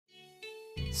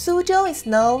Suzhou is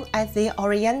known as the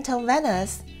Oriental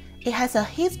Venice. It has a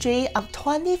history of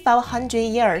 2,500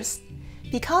 years.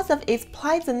 Because of its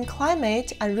pleasant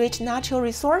climate and rich natural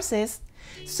resources,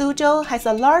 Suzhou has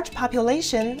a large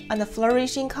population and a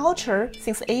flourishing culture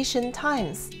since ancient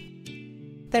times.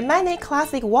 There are many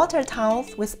classic water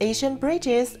towns with ancient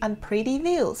bridges and pretty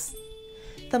views.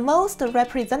 The most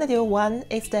representative one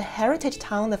is the heritage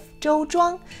town of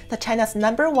Zhouzhuang, China's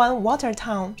 #1 water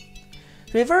town.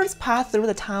 Rivers pass through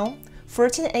the town.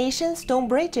 14 ancient stone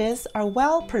bridges are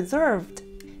well preserved.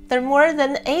 There are more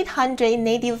than 800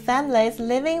 native families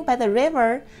living by the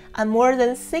river, and more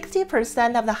than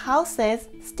 60% of the houses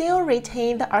still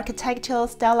retain the architectural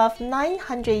style of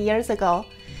 900 years ago.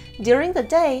 During the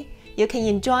day, you can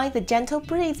enjoy the gentle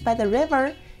breeze by the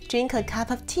river, drink a cup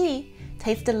of tea,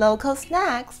 taste the local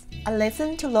snacks, and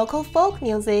listen to local folk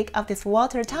music of this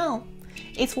water town.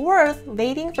 It's worth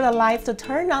waiting for the lights to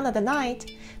turn on at the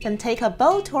night, then take a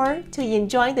boat tour to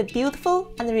enjoy the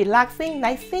beautiful and relaxing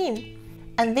night scene.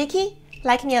 I'm Vicky.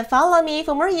 Like me and follow me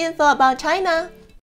for more info about China.